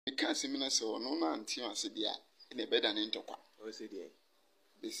can't see me so no man team said yeah in a bed and into qua.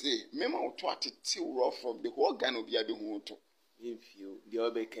 They say, Memo twat it too rough from the whole gun of the other water. Mean few, the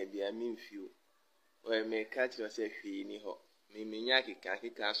other can be a mean few. Or may catch yourself in ho. Mimiaki can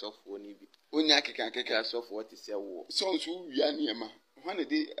kick us off one evening. Unyaki can kick us off what is a war. So, Yanima, one a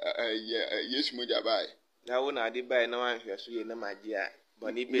day, yes, Mujabai. Now, when I did buy no one here, so you know, my dear,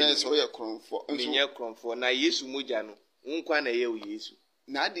 but it be so your crown for for now, yes, Mujano, Unkwana, yes.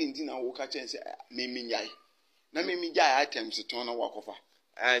 Nadine dinner will catch and say, Mimi Yai. Na Mimi Yai items to turn a walk over.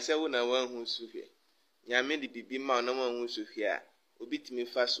 I say, when I want who's here. Yamedi be man, no one who's here. Obit me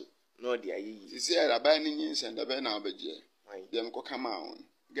faso, no, dear. You see, I buy Nins and the Ben Albeje. Them co come out.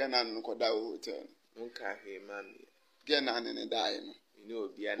 Ganan Koda hotel. Nunca he, mammy. Ganan in a dine. You know,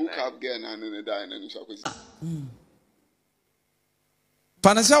 be a hook up Ganan in a dine and so.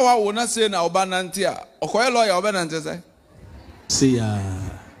 Panasawa will not say now, Banantia, or quite lawyer, Banantia. See,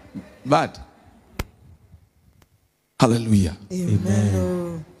 bad. Hallelujah.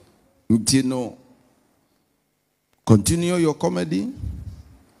 Amen. You know, continue your comedy,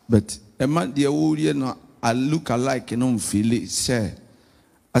 but a man, dear, you know, I look alike and don't feel it. Say,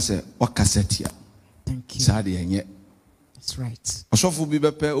 I say, what cassette here? Thank you. Sadly, and yet, that's right. I saw for be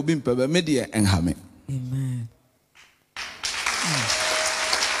better, Obimpe, media, and Hammy. Amen.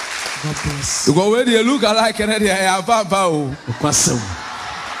 God bless. You go where you look alike and I have a bow.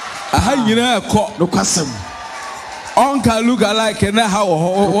 I had you know, caught no custom. Uncle look alike and how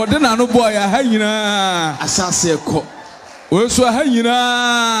or then I no boy, I had you know, assassin caught. Well, so I had you know,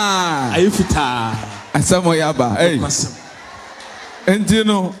 I said, Moyaba, eh? And you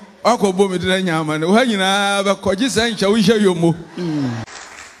know, Uncle Bobby didn't yaman. Well, you know, but could you say, shall we show you more?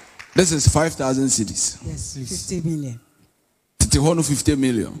 This is 5,000 cities. Yes, 50 million. 50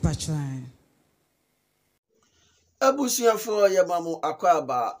 million. Abusuafo ya mamu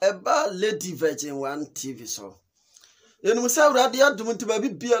akwaba eba Lady Virgin 1 TV so. Yenu musa urade adum nti ba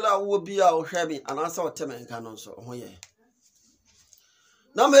bibiala wo bia wo hwemi anasa otemenka no so ho ye.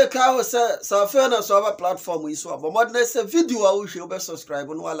 Na meka ho se safe na so aba platform yi so abomodne se video a wo hwe obe subscribe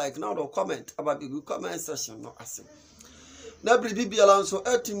no like now do comment aba big comment section no ase. Na bibiala so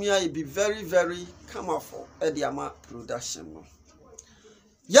atumi ayi be very very colorful ediama production no.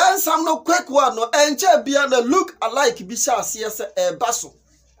 Yan sam no quick one no enche bia na look alike bi sha ase se baso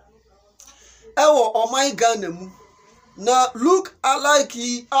ewo oman Ghana mu na look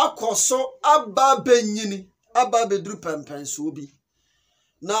alike akoso aba benyini aba bedru pempen so bi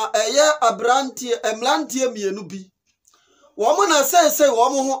na eye abrantie emlantie mienu bi wo mo na say wo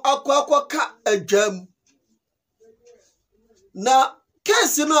mo ho akwa ka adwam na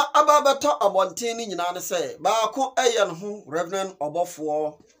case no ababeto abonten ni nyina ne say baako eye no ho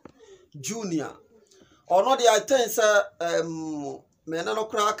rev.Obofour Junior ono de I think say me na no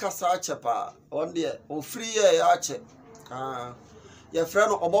kra kasa chepa on de o free ye ache your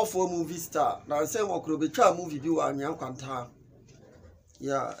friend Obofour movie star na say mo kro betwa movie bi wa anyan kwanta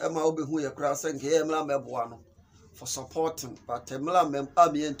ya ema obehu ye kra say nke ye mla meboa no for supporting but mla mem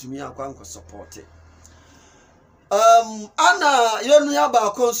abi entumi akwanko support it. Ana yenu ya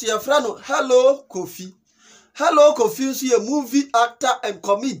ba konsu ya frano Hello Kofi. Hello Kofi so a movie actor and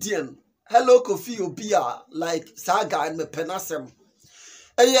comedian. Hello Kofi obia like saga and me penasem.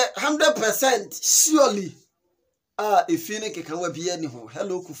 100% surely if you think can we be any ho.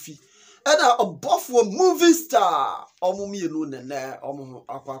 Hello Kofi. And Obofour movie star omo mi enu nene omo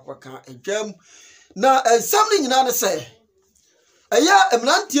akwa kan edwam na something nyina ne say Eya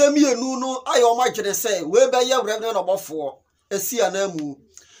emlantie mienu no ayo magwene say we be ye rev.Obofour esi anamu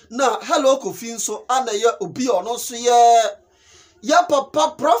na Hello Kofi nso anaye obi ono so ye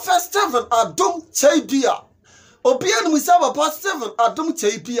papa Prophet Stephen Adom Kyei Duah obi anu sa papa Stephen Adom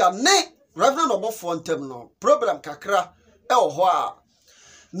Kyei Duah ne rev.Obofour ntem no problem kakra e wo ho a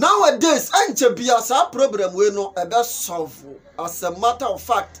nowadays anche bia sa problem we no e be solve as a matter of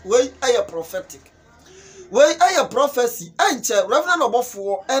fact we aye prophetic. Wey aye prophecy enche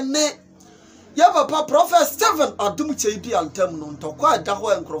rev.Obofour ene ya papa Prophet Stephen Adom Kyei Duah antem no ntokwa da ho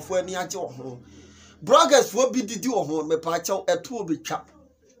enkrofo ani age wo ho bloggers fo bi didi wo ho me pa achew eto obetwa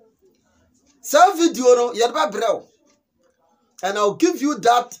some video no ye ba brew and I'll give you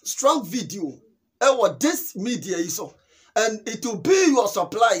that strong video what this media is so and it will be your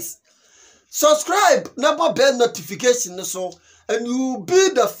supplies. Subscribe, never bell notification so and you will be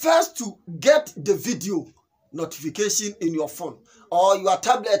the first to get the video notification in your phone or your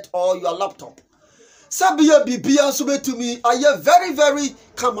tablet or your laptop. Sabiya bibia so to me I very very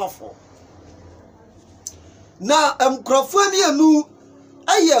colorful. Now crofoni anu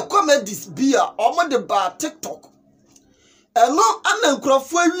aye comedies bia omo de ba TikTok. eno ana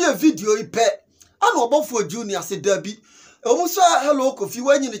nkrofo awie video ipe ana Obofour junior se dabi omuso hello kofi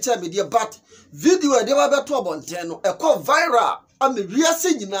wanyi ne cha media but video e de ba beto obonten no e ko viral am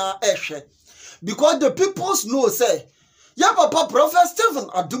wiase nyina ehwe because the people know say ya papa Prophet Stephen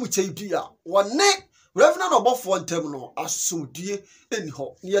Adom Kyei Duah wonne rev.Obofour ntem no asomdue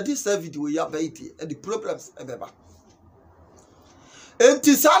eniho ne this video ya baiti and the problems ebeba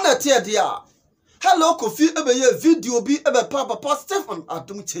enti sana tie dia hello kofi ebeye video bi ebe papa Stephen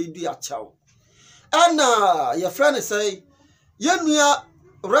Adom Kyei Duah chaw ana your friend say yenua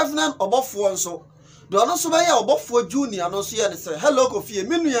rev.Obofour nso do no so be ya Obofour junior no so ye ne say hello kofi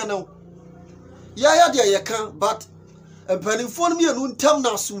me nua no ya de ye kan but empanifo no me enu ntam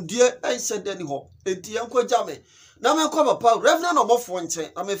na asomdue enhyede ni ho enti enkoja me na me kwa papa rev.Obofour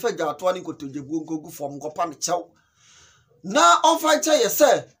nche na me fa gato ani kotojebu nkogu fom kopa ne chaw na onfa nche ye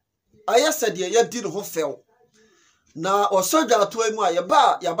say ayese de ye di ne ho fel na osoja to emu a ye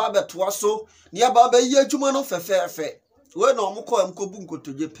ba betoa so ne ya ba yi adwuma no fefefe we na omko emkobu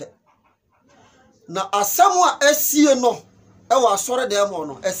nkotoje pe na asam a asie no e wa asore de mo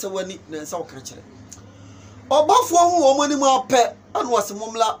no ese wani na nsa oka kire Obofour hu o mani mu ape anu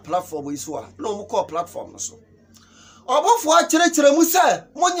asemomla platform iso a na omko platform no so Obofour akire mu se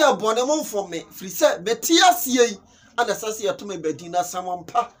monya bone mo mfome free se beti asie yi ana sase ya to me bedin na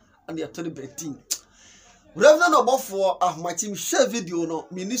samampa ana ya to bedin rev.Obofour ahmachim share video no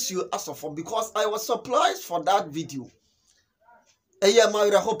minisio asofo because I was surprised for that video. Eye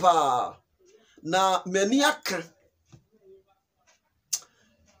mawira hopa na mani aka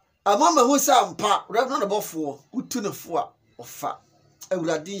amama hu sampa rev.Obofour utunefo a ofa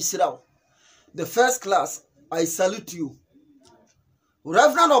awurade nhiraw the first class. I salute you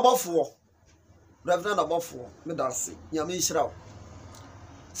rev.Obofour me danse nyame nhiraw.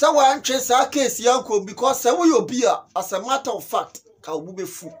 So one trace our case yanko because we will be as a matter of fact ka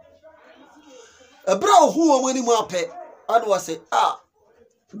obubefu a bra hu o mani mu ape and was say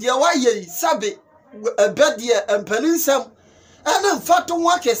dia waye sabe a bed ye empaninsam and fato ho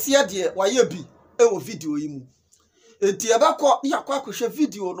akese de waye bi e wo video yi mu enti e bakọ yakọ akohwe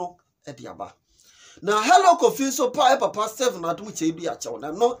video no e de aba na hello kofi so papa Stephen Adom Kyei Duah chaw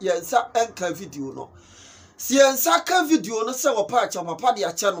na no yensa enka video no si ensaka video no se wopa acha papa de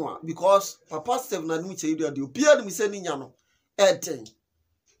acha no because papa Stephen Adom Kyei Duah de obia no se ni nya no eden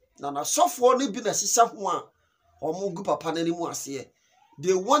na sofo no bi na hihya ho a omugu papa na ni mu ase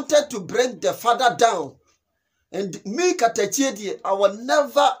they wanted to bring the father down and me katachie die I will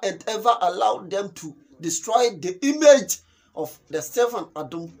never and ever allow them to destroy the image of the Stephen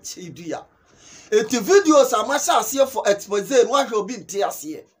Adom Kyei Duah. It videos are much ase for expose no ahwe obi nte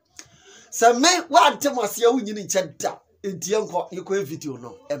ase se me wa ntemase a wunyini ncheda entie nko yekọ video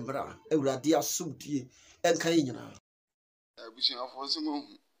no embra awurade asomdie enkan nyina abusia afọso mo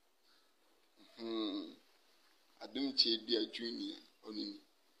Adom Kyei Duah junior onini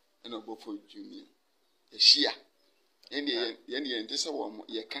ena Obofour junior ehia yene ntese wo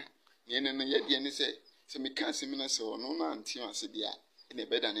yeka yene no yede ne se me kan se me na se ono na ante ase dia ena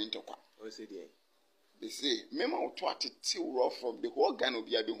beda ne ntokwa o se dia they say mema oto atete wro from the whole Ghana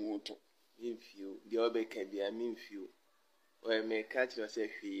obi abi hu oto infio the obeka bia minfio o me catch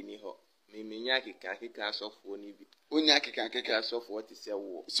yourself hwi ni ho me menya akeka asofo ni bi onya akeka asofo te se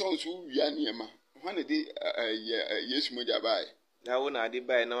wo so wia ne ma hwana de Yesu moja bai na wo na de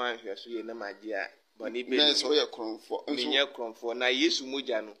bai na wan hwe so ye na magie a boni be na so ye kronfo nso menye kronfo na Yesu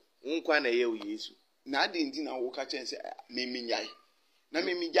moja no nkwa na ye wo Yesu na ade ndi na wo ka chen se me menyai na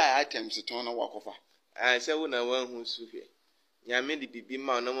me menyai items ton na wakofa se wo na wan hu so hwe nyame de bibi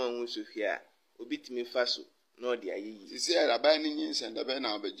ma na wan hu so hwe a obitimi fa so na odi ayeyi se ya bai ni nyinsen da bai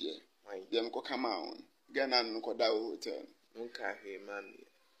na obeje dem ko kama on Ghana no ko da hotel nka hwe mami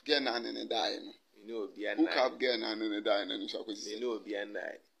Ghana ne dai no ni obi an who cap Ghana ne dai no so akosi ni obi an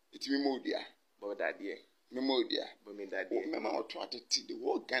dai itimi modia bo dadie me modia bo me dadie me ma oto atete the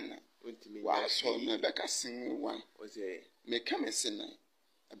whole Ghana untimi wa so no beka sin wan o say me come sin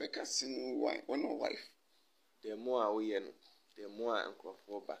na beka sin wan one wife the more we no the more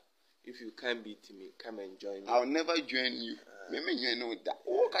ankrofo ba. If you can't beat me, come and join me. I'll never join you. Me know that.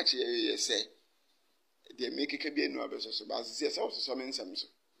 Oh, catch you say. They make it be no abeso so. But see, so me nsam so.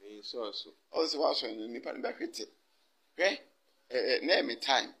 Me so. Also, was when ni pa ba hwete. Na me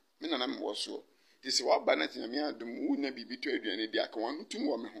time. Me na me wo so. This what banat na me adum wu na bibi to aduane dia ka wan tum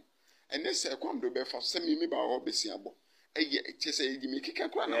wo me ho. Ene se kwam do be fa so me ba wo besi abo. Eye chese di me kika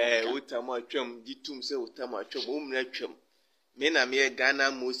kwa na. Utam atwam ditum se utam atwam wo mra atwam. Me na me Ghana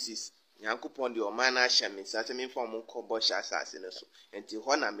Moses Nyankopon de o man na hye me sase me fo mo ko bo hye asase ne so enti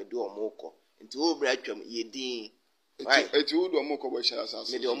ho na me de o mo ko enti wo bra twam ye din Why? It's wood or more commercial.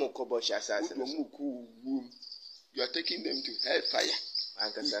 Maybe almost commercial assassin. You are taking them to hellfire.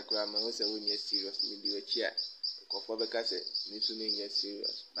 Anka Sakura, man, was a win yes serious. Maybe a chair. Kofobe say, Missuni yes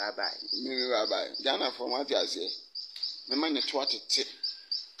serious. Bye bye. Maybe bye. Jana from what I say. My man is what it.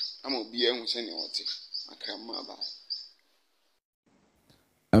 I'm a beer who's any what I can't buy.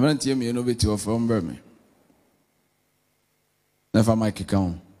 I'm not telling you no bit of from Burma. Never my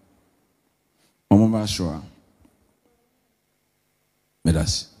account. Mama sure.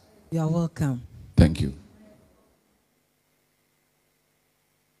 Medas. You are welcome. Thank you.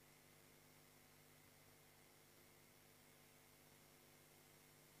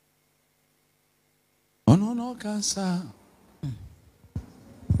 Oh no, cancer.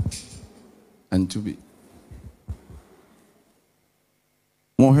 And to be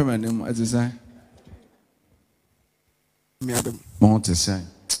more him as I say. More to say.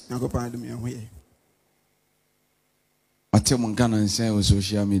 I go find me away. I tell one can and say on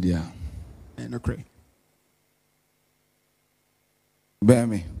social media. And okay. Bear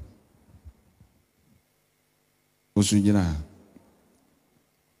me. Usujina.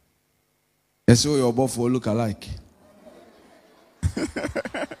 Yes, your obofo look alike.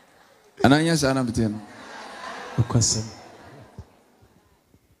 And I yes, I'm between.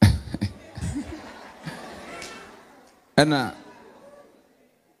 And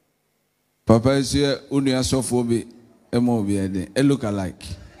Papa is here, Unia Sophobi, Emobi, a look alike.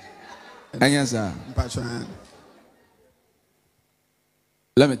 And yes, sir.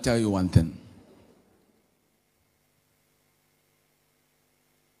 Let me tell you one thing.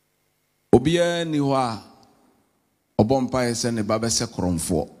 Obia ni wa obompa ese ne baba se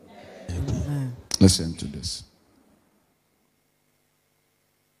kromfo. Listen to this.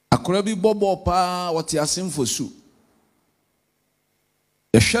 Akora bi bobo pa what ya simfo su.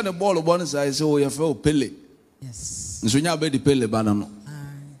 You share the ball of one side, so you feel pele. Yes. So you be the pele banano.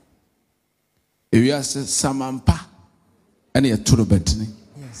 If you are samampa, and you are true betting.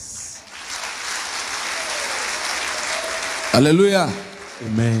 Yes. Hallelujah.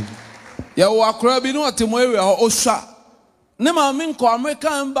 Amen. Ya wa kura bi no atemo area o sha. Ne ma me nko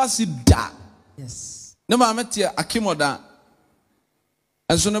American embassy da. Yes. Ne ma me tie akimoda.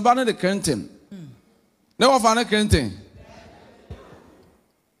 Enso ne ba ne de Kenton. Ne wa fa ne Kenton.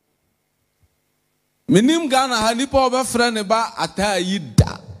 Minim Ghana ha nipa obefre ne ba Atayi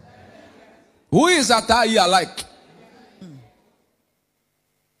da. Who is Atayi alike?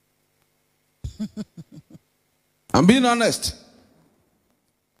 I'm being honest.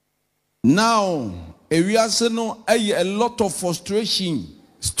 Now, we are seeing a lot of frustration,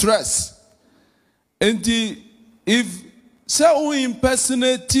 stress. And if say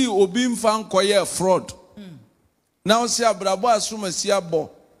impersonate obi fan koye fraud. Now say abrabo asuma siabo.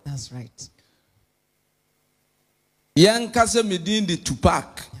 That's right. Young kase medin the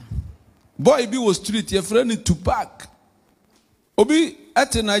Tupac. Boy be was street your friend Tupac. Obi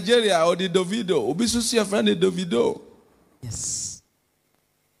at Nigeria or the Davido. Obi so see your friend Davido. Yes.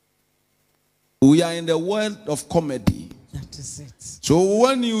 We are in the world of comedy. That is it. So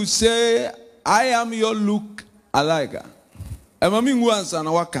when you say I am your look alike, that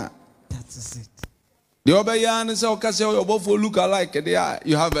is it. The Obayan is okay, say obofo look alike.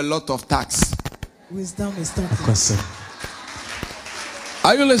 You have a lot of tax. Wisdom is talking.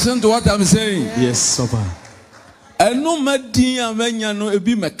 Are you listening to what I'm saying? Yes, Soba. And no medin amenya no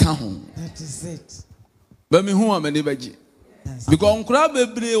ebi meka ho. That is it. But me who am any beji? Because nkura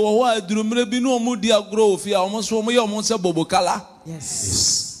bebre wo ho adurumre bi no omo di agro ofi a omo so omo ye omo se bobokala.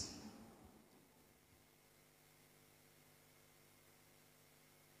 Yes.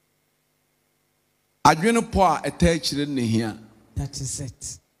 Adwene po a etachire ne hia. That is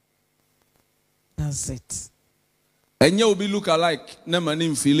it. That's it. And you will be look alike. No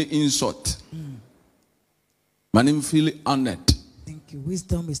man feel insult. Man feel honored. Thank you.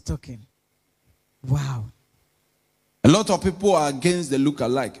 Wisdom is talking. Wow. A lot of people are against the look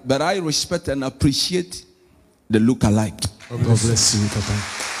alike, but I respect and appreciate the look alike. God bless you, Papa.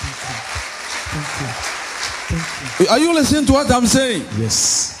 Thank you. Are you listening to what I'm saying?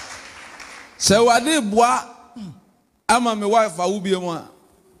 Yes. So what they boy, I'm my wife. I will be one.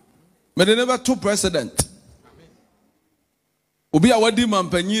 But they never took president. Obi a wadi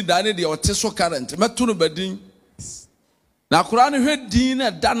mampanyi da ne de ote so current meto no badin na akura ne hwedin na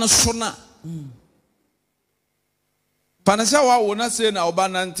da no so na panasa wa wo na say na oba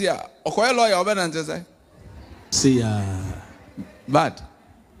nante a okoye lawyer oba nante say see bad.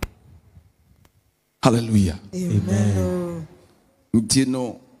 Hallelujah. Amen. You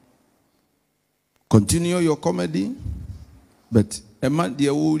know, continue your comedy, but a man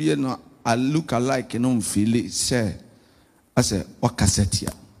dear would no I look alike and don't feel it say I said, what cassette?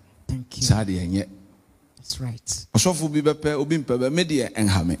 Thank you. Sadi and yet. That's right. Osofu bi bepe obi mpebe media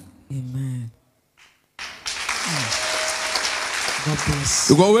enhame. Amen. God bless.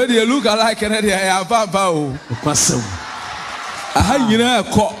 Because when you look alike and they are papa o. Kwasem. Aha nyina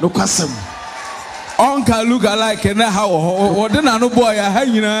ekọ No kwasem. Onka look alike and how ode na no boy aha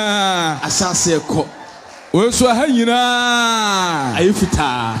nyina Asase ekọ. we so aha nyina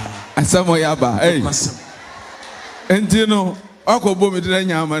Ayifita. asamo yaba eh Kwasem. enti no akobo me de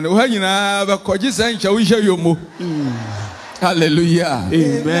nyama no aha nyina be koji san hye wo hye yomo. Hallelujah.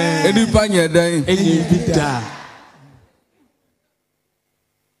 Amen. Eni panye dan Ayifita.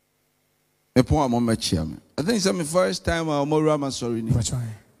 I think it's my first time I'm more sorry. That's right.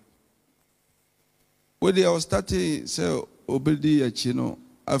 When I was starting, say, obedi achino,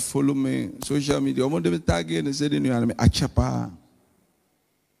 I follow me social media. I'm on the tag and said, "You are me achapa."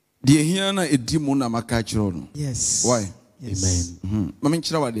 The here na edimu na makachiro. Yes. Why? Yes. Amen. Mami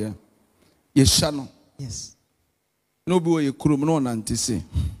chira wadia. Yeshano. Yes. No bi wo yekuru no nante se.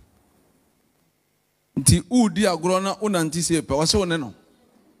 Nti udi agro na unante se pe wase wone no.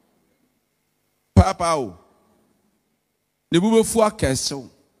 Papa o. Ne bubefu akesew.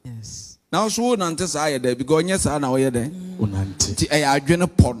 Yes. Now so nante sa ye there because onye sa na wo ye there. Unante. Nti e adwene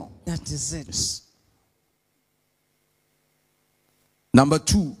po no. That is it. Number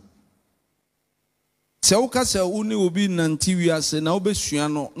 2. Se wo ka se wo ne obi nante wiase na wo besua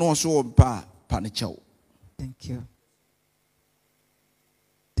no na wo so wo pa ne chew. Thank you.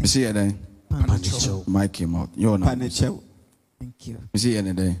 Me see ye there. Panicho. Mike came out. Yo na. Panicho. Thank you. Me see ye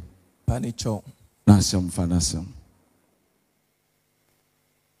there. Panicho. Na sem fa na sem.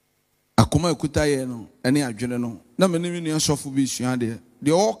 Akoma ekuta ye no ene adwene no na me ne nua sofo bi sua de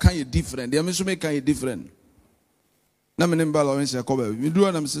all kind of different de me so me kind of different na me ne mbala wen se koba me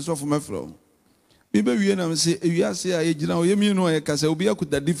duo na me se sofo mafro me be wie na me se ewiase a ye gina o ye mi no ye kasa obi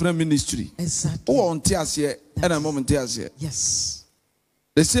akuta different ministry Exactly. o on te ase e na mom te ase Yes.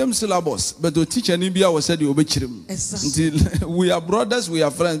 the same syllabus but the teacher ni bia was said you obechirim Exactly. until we are brothers, we are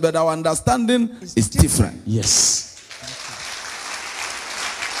friends, but our understanding is different. Yes.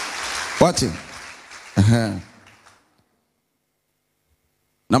 Watch it.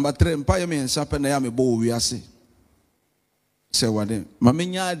 Number 3, empire me and sapen na me bo we ase. Say what them.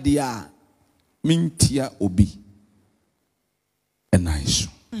 Mamenya dia mintia obi. And nice.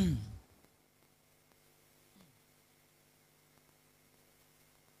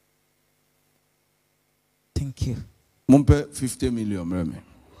 Thank you. Mumpe 50 million reme.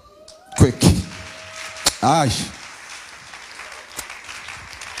 Quick. Ash.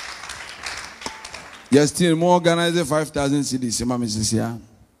 Yes, still more organize 5,000 CDs. Mama Mrs. Ya.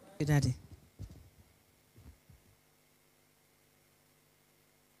 Hey, Daddy.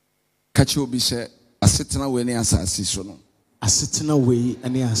 Catch you be say asetena we ne asase so no. Asetena we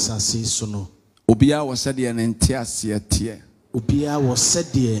ane asase so no. Obia was said an entiase tie. Obia was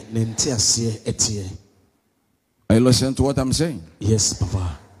said de nentiase etie. Are you listening to what I'm saying? Yes,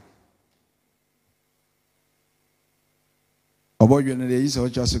 Papa. About you and the is or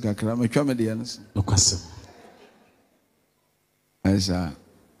just a cram, a comedians. No question. As a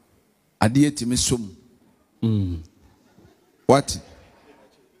dear to me sum. What?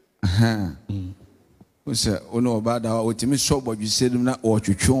 Who said, oh no, about our what me so, but you said not or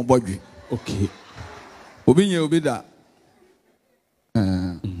to chew body. Okay. Obinya obida.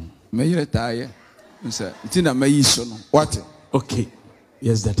 May you retire? Sir, Tina may so. What? Okay.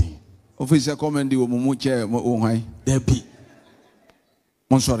 Yes, Daddy. Officer command you muche mo high. There be.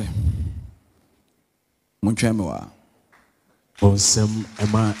 Mon sorry. Mon chemoa. On some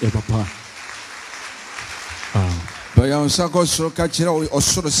Emma Papa. But I was so catching or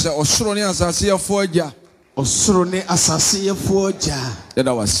sort of say or sorry as I see a forger. Or Sorone Assassin Forja. That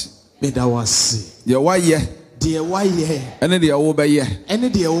I was. Beda was. Dear why ye? Dear why ye? Any dear obey ye. Any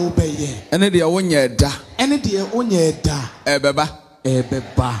dear obey ye. Any dear one ye da. Any dear onye da. Ebeba.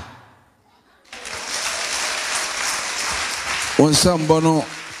 Ebeba. On some bono.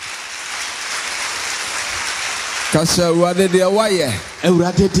 Kasa wade dear why ye?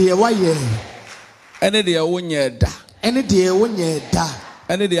 Eurade dear why ye? Any dear one ye da. Any dear onye da.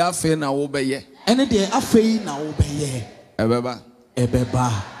 Any dear affair now obey ye. Any dear afei na obey ye. Ebeba.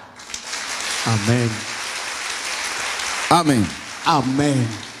 Ebeba. Amen. Amen. Amen.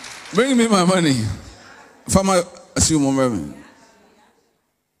 Bring me my money. Farmer, assume moment.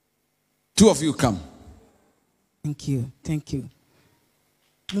 2 of you come. Thank you. Thank you.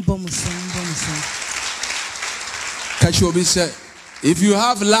 Catch your say, if you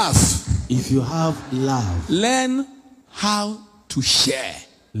have love, if you have love, learn how to share.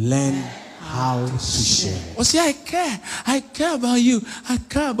 Learn how to share. I say, I care about you. I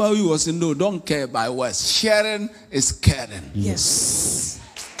care about you. I say, no, don't care by words. Sharing is caring. Yes.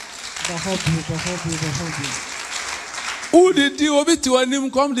 The hobby. Who did you obi to an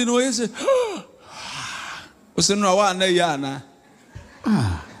him come to know? He say, I say, no, I want yana.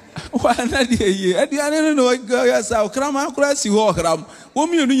 Why not ye? At the end of the day, I say, I'll crash you all.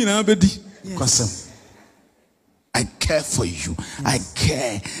 Woman, you know, I care for you. Yes.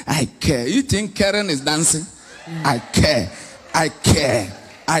 I care. You think Karen is dancing? I care.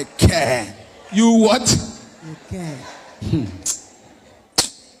 You what? You care.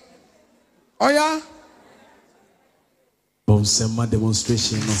 Oh yeah? Bonsema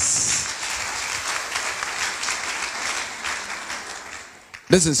demonstration.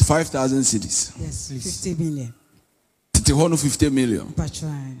 This is 5,000 cities. Yes, 50 million. 50 million.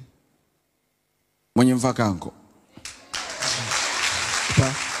 Patron. When you uncle.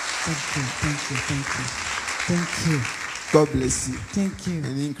 Thank you. God bless you. Thank you.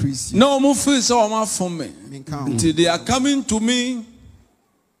 And increase you. No more fees or more for me. Until they are coming to me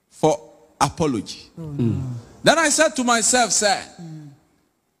for apology. No. Then I said to myself, sir,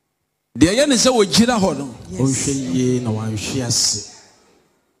 the yen is a wajina hodon. Yes.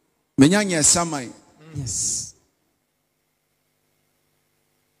 Menyanya samai. Yes.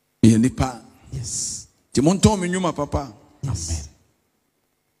 Yenipa. Yes. Timonto minyuma papa. Yes.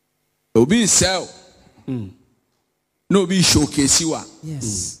 Obi sell. No be showcase you.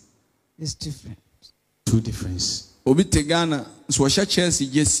 Yes. It's different. Two difference. Obi tegana. So washa Chelsea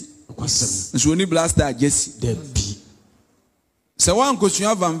Jesse. So ni blaster Jesse. Debi. Se wan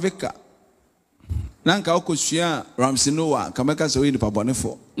kosua Van Vika. Nanka okosua Ramsey Noah. Kameka se we ni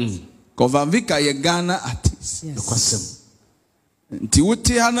pabonefo. Ko Van Vika ye Ghana artist. Yes. Nti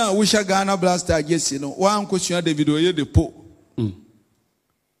wote hana wusha Ghana blaster Jesse no. Wan kosua David Oye de po.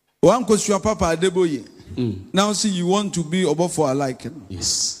 One question, Papa Adeboye. Now, see, you want to be Obofour alike.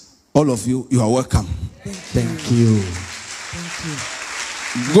 Yes. All of you, you are welcome. Thank you.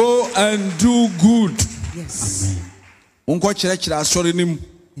 Go and do good. Yes. Amen.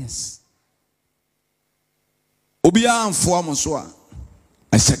 Yes. Obiya amfo amoso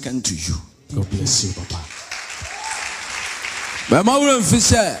I second to you. God bless you, Papa. But my word for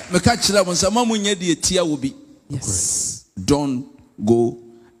say, me catch that one. Some money the tia will be. Yes. Don't go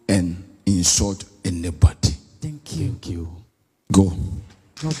and insult anybody. Thank you. Thank you. Go.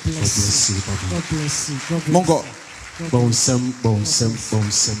 God bless you. Papa. God bless you. God bless you. Mongo. Bonsem. God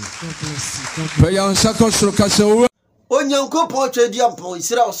bless you. Prayer on Shako Kase. Onyankopon twedi ampon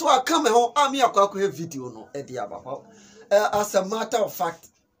isira so aka me ho ami akwa video no e dia baba. As a matter of fact,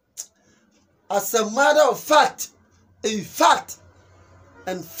 in fact,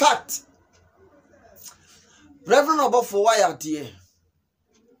 rev.Obofour why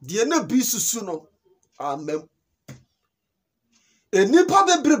dear na bi susu no amem enipa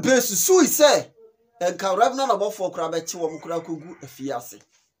bebrebe susu ise enka rev.Obofour kra be che wo mkra kogu afiase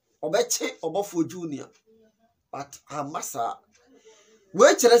obeche Obofour junior but amasa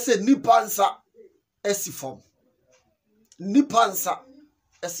we chere se nipa nsa esifom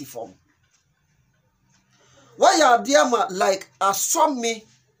why are there like asomi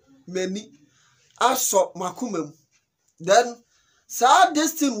many aso makumem then so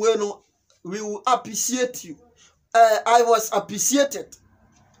this thing we will appreciate you. I was appreciated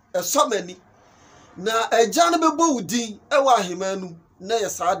so many na ejana bebo udin ewa himanu na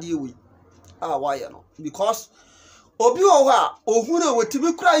yesade we why no because obi owa ohuna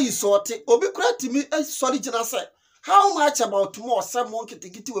wetimi kura yi sorte obi kura timi sorry gina say how much about more someone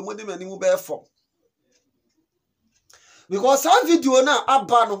kitikiti we money mani mu be for because that video na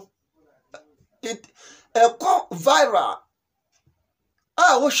abano it go viral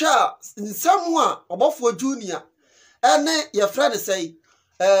wosha nsamwa Obofour junior ene your friend say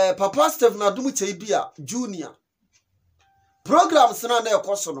Papa Steve na Adom Kyei Duah junior programs na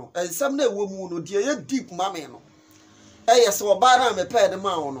ekoso no ensam na ewo mu no de ye deep mame no yes oba na me pay de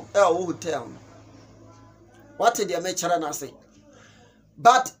ma no wo hotel no what did you make na say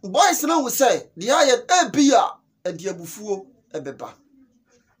but boys na we say the aye bia e de abufuo ebeba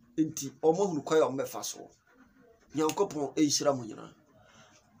enti omohunu kwai ombefa so nyankopon ehira mo nyina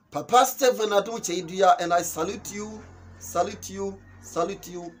Papa Steve na Adom Kyei Duah and I salute you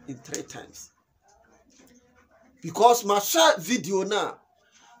in 3 times because my share video na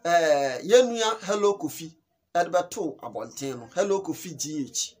yenua hello Kofi edbeto abonten no hello Kofi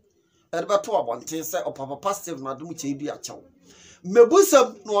GH edbeto abonten say Papa Steve na Adom Kyei Duah chaw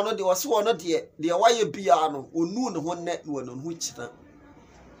mebusam no ono de wose ono de waye bia no onu ne ho ne no hu kira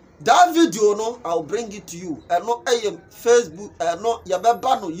That video no, I'll bring it to you. And no Facebook, no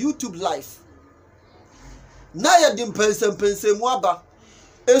yabeba no YouTube live. Na ya di mpense mwaba.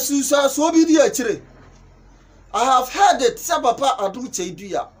 Esusa so bi di akire. I have heard it. Say papa Adom Kyei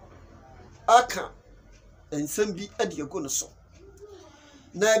Duah aka ensem bi ade ego no so.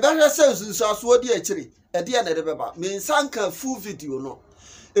 Na ebe hwe say esusa so di akire. Ede ya na de beba. Me nsanka full video no.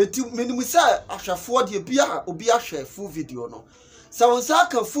 Eti menimu say ahwefo de bia obi ahwe full video no. Sa wonsa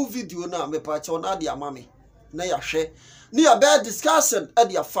ka full video na me pa che ona de amame na ya hwe ni ya be discussion e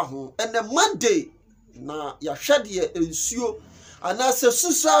de afa ho and the Monday na ya hwe de ensuo ana se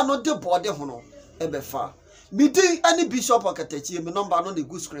susa no de bode ho no e be fa meeting any bishop akatachi me number no the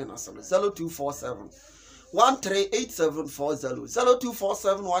good screen asem 0247 138740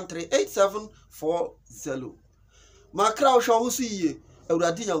 0247 138740 makra wo hwo so yiye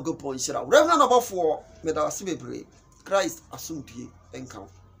awurade nyankopon hyira rev.Obofour me da wase bebre Christ asumpie enkan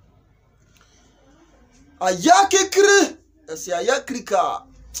ayakekri si Ay3ka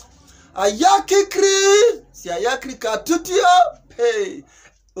si Ay3ka tutia hey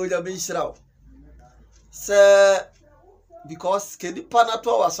oja be hyira se because kedi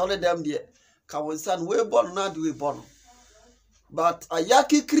panato wa solid dem de ka wonsan we born na do we born but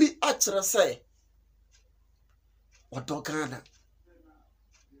ayakekri akere say Otokana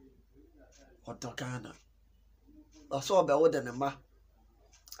also be woden ma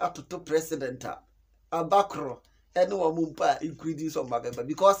atoto president abakro ene wo mumpa ingredients of mabeba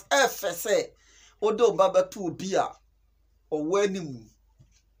because say odo baba to obi a owanim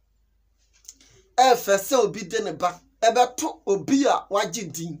say obi de ne ba ebe to obi a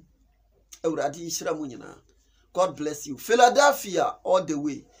wagidin awurade yishira mu nyina. God bless you. Philadelphia all the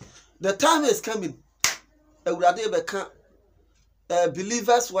way. The time is coming. Awurade beka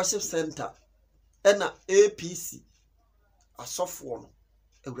Believers Worship Center ena APC asofo no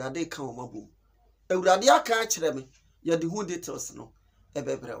awurade ka o mabom awurade aka akire me ya de hu details no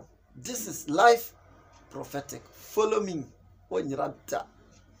ebebrel. This is life prophetic. Follow me onyira da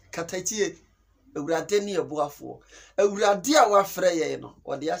katachie awurade ne eboafo awurade a wafre ye no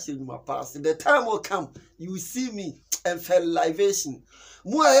ode ahye nyuma pass. The time will come you will see me and felivation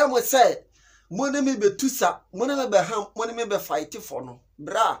mo aye mo say money me betusa money me beham money me be fight for no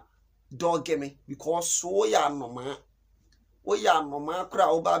bra dog me because so ya noma kura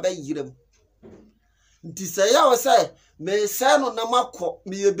oba be yirem nti say ya we say me say no na makọ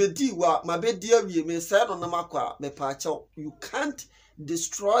me ebedi wa mabedi awie me say no na makọ me pa achew. You can't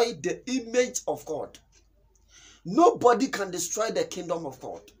destroy the image of God. Nobody can destroy the kingdom of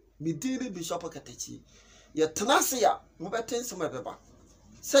God. Me diri bishop Katechi ye tenase ya mo betense mo beba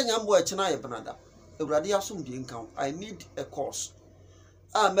senyambo e chena ye benada ewrade asum die nkan. I need a course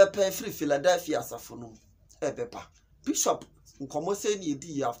me pay free Philadelphia asafo no ebeba bishop nkomo say ni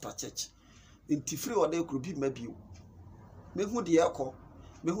edi after church nti free ode kro bi mabio me hu de ekọ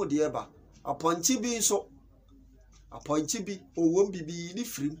me hu de eba aponchi bi nso aponchi bi owom bibi ni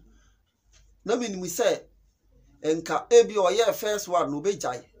free na me ni say enka ebi oye first one no be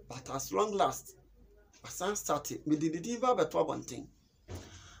jai but as long last asan started me did diva beto abonten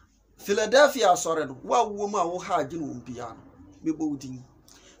Philadelphia sorry no wa wo ma wo ha agi no bia no me bodin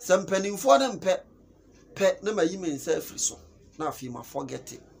sempanimfo ne mpe na mayi me nsa afri so na afi ma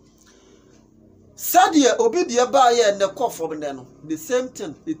forget it sadie obi de ba ye ne kofo ne no the same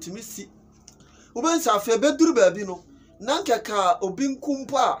thing etimi si ubensa afi beduru ba bi no na nkeka obi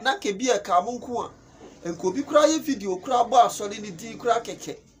nkumpo a na nke bi e ka mo nko a enkobi kura ye video kura bo asori ni di kura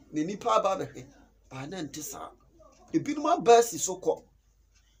keke ne nipa ba behwe ba na ntisa ebinum abasi sokọ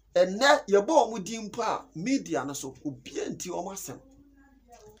enne yebo omu di mpo a media no so obi anti omu asem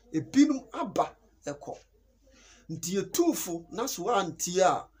ebinum aba ekọ nti etufo na so anti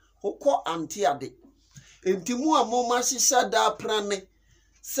a hokọ anti ade enti mu a mo ma hihya da prane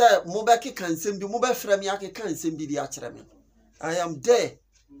se mo be keka nsem bi mo be frɛ me akeka nsem bi di akyerɛ me. I am there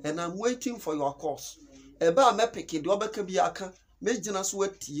and I'm waiting for your course. Eba me peke de obeka bi aka me gina so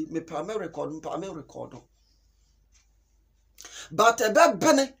atie me pa me record but ebe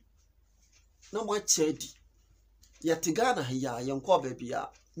bene na mo chedi yatigana ya yenko ba bia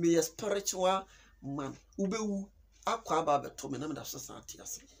me a spiritual man ubewu akwa ba beto me na me da so san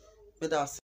atiase me da